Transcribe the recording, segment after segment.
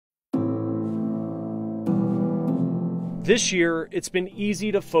This year, it's been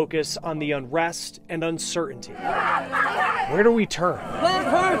easy to focus on the unrest and uncertainty. Where do we turn? Let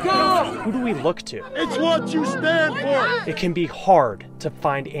her go! Who do we look to? It's what you stand for! It can be hard to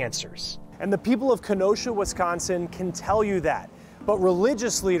find answers. And the people of Kenosha, Wisconsin can tell you that. But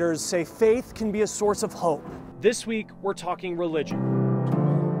religious leaders say faith can be a source of hope. This week, we're talking religion,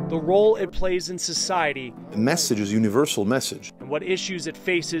 the role it plays in society. The message is a universal message. And what issues it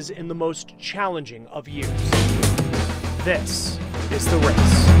faces in the most challenging of years. This is The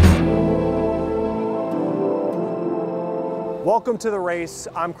Race. Welcome to The Race.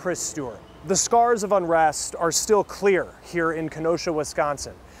 I'm Chris Stewart. The scars of unrest are still clear here in Kenosha,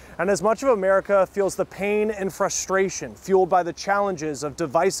 Wisconsin. And as much of America feels the pain and frustration fueled by the challenges of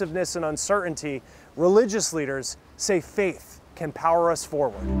divisiveness and uncertainty, religious leaders say faith can power us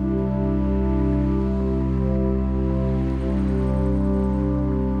forward.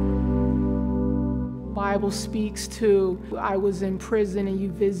 Bible speaks to, I was in prison and you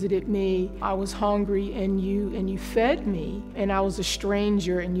visited me. I was hungry and you fed me. And I was a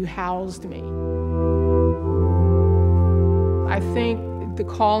stranger and you housed me. I think the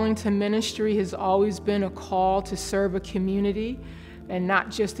calling to ministry has always been a call to serve a community, and not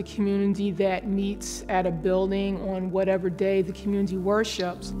just a community that meets at a building on whatever day the community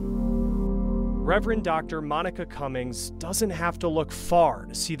worships. Reverend Dr. Monica Cummings doesn't have to look far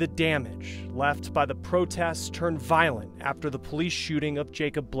to see the damage left by the protests turned violent after the police shooting of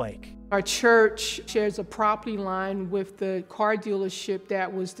Jacob Blake. Our church shares a property line with the car dealership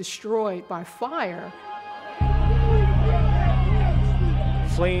that was destroyed by fire.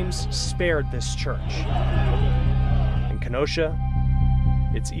 Flames spared this church. In Kenosha,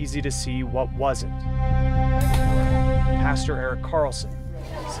 it's easy to see what wasn't. Pastor Eric Carlson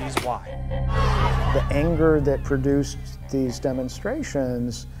sees why. The anger that produced these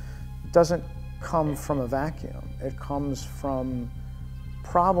demonstrations doesn't come from a vacuum. It comes from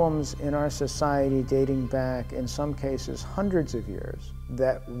problems in our society dating back, in some cases, hundreds of years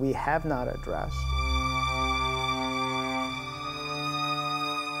that we have not addressed.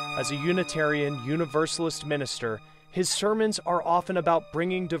 As a Unitarian Universalist minister, his sermons are often about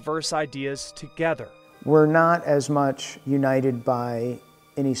bringing diverse ideas together. We're not as much united by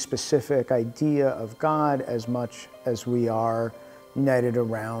any specific idea of God as much as we are united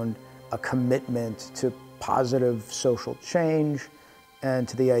around a commitment to positive social change and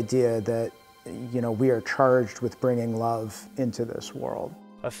to the idea that, we are charged with bringing love into this world.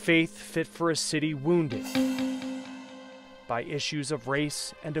 A faith fit for a city wounded by issues of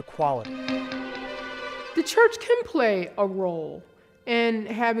race and equality. The church can play a role in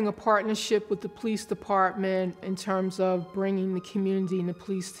having a partnership with the police department in terms of bringing the community and the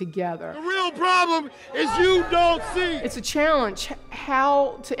police together. The real problem is you don't see. It's a challenge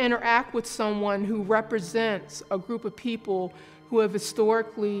how to interact with someone who represents a group of people who have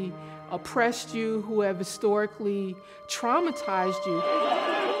historically oppressed you, who have historically traumatized you.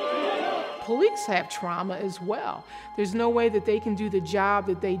 Police have trauma as well. There's no way that they can do the job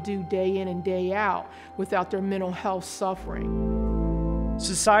that they do day in and day out without their mental health suffering.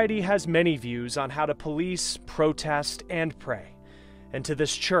 Society has many views on how to police, protest, and pray. And to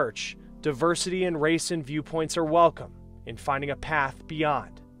this church, diversity in race and viewpoints are welcome in finding a path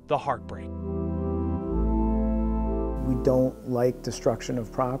beyond the heartbreak. We don't like destruction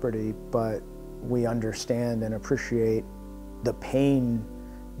of property, but we understand and appreciate the pain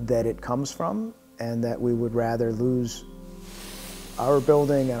that it comes from, and that we would rather lose our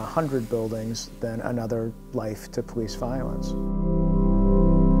building and 100 buildings than another life to police violence.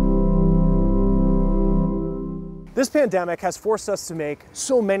 This pandemic has forced us to make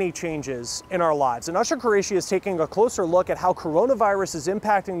so many changes in our lives, and Usher Qureshi is taking a closer look at how coronavirus is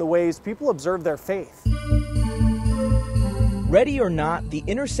impacting the ways people observe their faith. Ready or not, the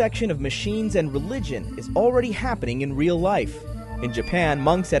intersection of machines and religion is already happening in real life. In Japan,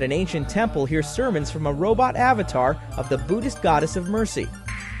 monks at an ancient temple hear sermons from a robot avatar of the Buddhist goddess of mercy.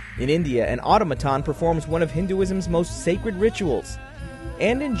 In India, an automaton performs one of Hinduism's most sacred rituals.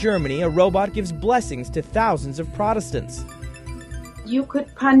 And in Germany, a robot gives blessings to thousands of Protestants. You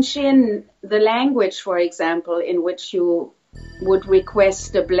could punch in the language, for example, in which you would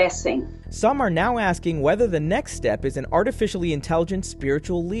request a blessing. Some are now asking whether the next step is an artificially intelligent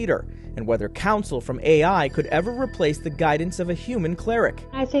spiritual leader, and whether counsel from AI could ever replace the guidance of a human cleric.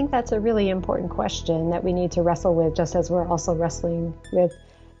 I think that's a really important question that we need to wrestle with, just as we're also wrestling with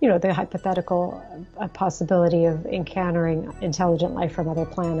the hypothetical possibility of encountering intelligent life from other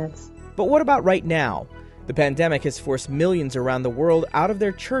planets. But what about right now? The pandemic has forced millions around the world out of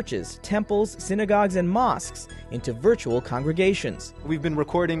their churches, temples, synagogues, and mosques into virtual congregations. We've been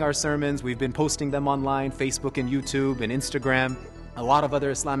recording our sermons, we've been posting them online, Facebook and YouTube and Instagram. A lot of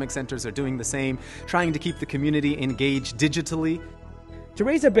other Islamic centers are doing the same, trying to keep the community engaged digitally.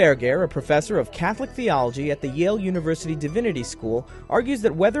 Teresa Berger, a professor of Catholic theology at the Yale University Divinity School, argues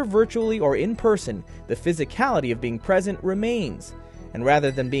that whether virtually or in person, the physicality of being present remains. And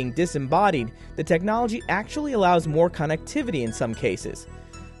rather than being disembodied, the technology actually allows more connectivity in some cases,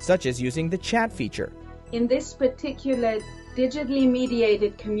 such as using the chat feature. In this particular digitally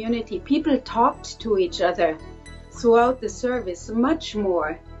mediated community, people talked to each other throughout the service much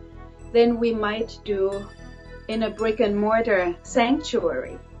more than we might do in a brick-and-mortar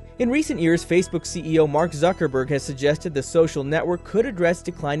sanctuary. In recent years, Facebook CEO Mark Zuckerberg has suggested the social network could address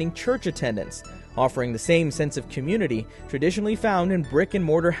declining church attendance, offering the same sense of community traditionally found in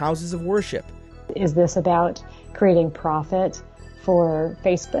brick-and-mortar houses of worship. Is this about creating profit for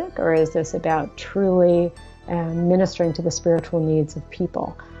Facebook, or is this about truly ministering to the spiritual needs of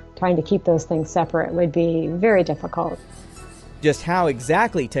people? Trying to keep those things separate would be very difficult. Just how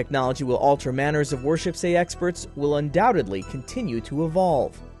exactly technology will alter manners of worship, say experts, will undoubtedly continue to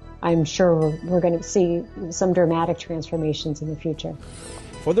evolve. I'm sure we're going to see some dramatic transformations in the future.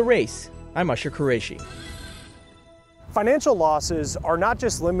 For The Race, I'm Usher Qureshi. Financial losses are not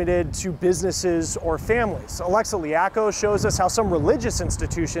just limited to businesses or families. Alexa Liacco shows us how some religious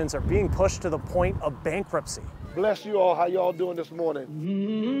institutions are being pushed to the point of bankruptcy. Bless you all. How y'all doing this morning?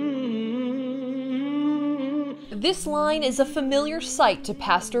 This line is a familiar sight to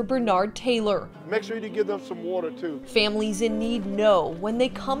Pastor Bernard Taylor. Make sure you give them some water too. Families in need know when they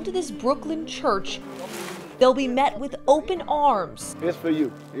come to this Brooklyn church, they'll be met with open arms. It's for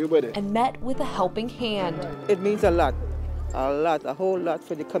you. You're with it. And met with a helping hand. It means a whole lot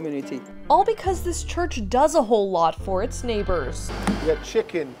for the community. All because this church does a whole lot for its neighbors. We got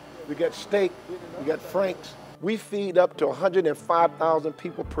chicken, we got steak, we got franks. We feed up to 105,000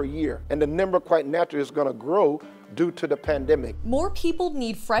 people per year, and the number quite naturally is going to grow due to the pandemic. More people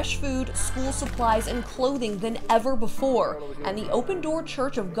need fresh food, school supplies, and clothing than ever before, and the Open Door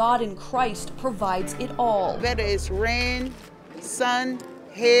Church of God in Christ provides it all. Whether it's rain, sun,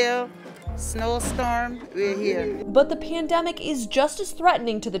 hail, snowstorm, we're here. But the pandemic is just as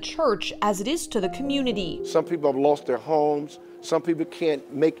threatening to the church as it is to the community. Some people have lost their homes, some people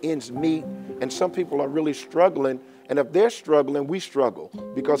can't make ends meet, and some people are really struggling. And if they're struggling, we struggle,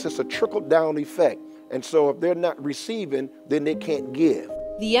 because it's a trickle-down effect. And so if they're not receiving, then they can't give.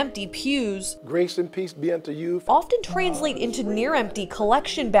 The empty pews, grace and peace be unto you, often translate into near-empty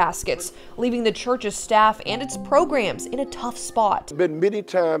collection baskets, leaving the church's staff and its programs in a tough spot. There's been many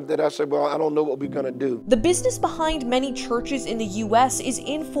times that I said, well, I don't know what we're going to do. The business behind many churches in the U.S. is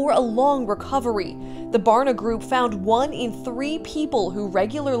in for a long recovery. The Barna Group found 1 in 3 people who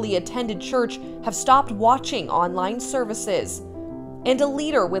regularly attended church have stopped watching online services. And a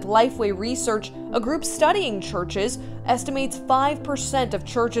leader with Lifeway Research, a group studying churches, estimates 5% of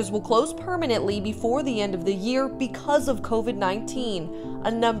churches will close permanently before the end of the year because of COVID-19, a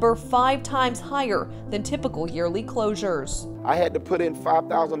number 5 times higher than typical yearly closures. I had to put in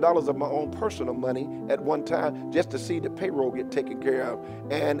 $5,000 of my own personal money at one time just to see the payroll get taken care of.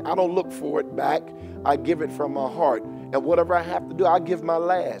 And I don't look for it back. I give it from my heart. And whatever I have to do, I give my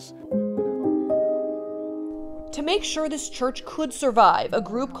last. To make sure this church could survive, a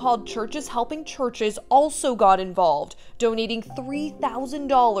group called Churches Helping Churches also got involved, donating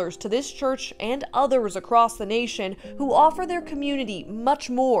 $3,000 to this church and others across the nation who offer their community much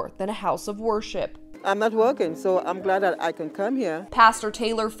more than a house of worship. I'm not working, so I'm glad that I can come here. Pastor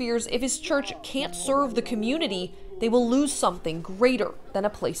Taylor fears if his church can't serve the community, they will lose something greater than a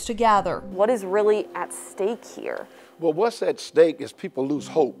place to gather. What is really at stake here? Well, what's at stake is people lose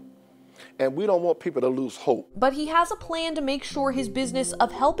hope. And we don't want people to lose hope. But he has a plan to make sure his business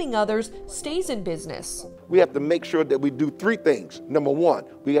of helping others stays in business. We have to make sure that we do 3 things. Number 1,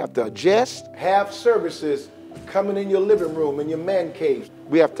 we have to adjust, have services coming in your living room, in your man cave.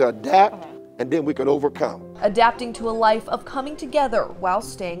 We have to adapt, and then we can overcome. Adapting to a life of coming together while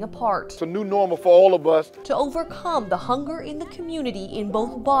staying apart. It's a new normal for all of us. To overcome the hunger in the community in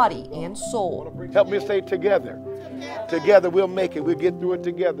both body and soul. Help me say together. Together we'll make it. We'll get through it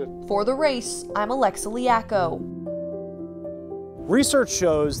together. For The Race, I'm Alexa Liacco. Research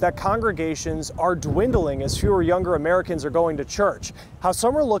shows that congregations are dwindling as fewer younger Americans are going to church, how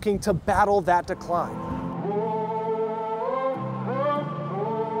some are looking to battle that decline.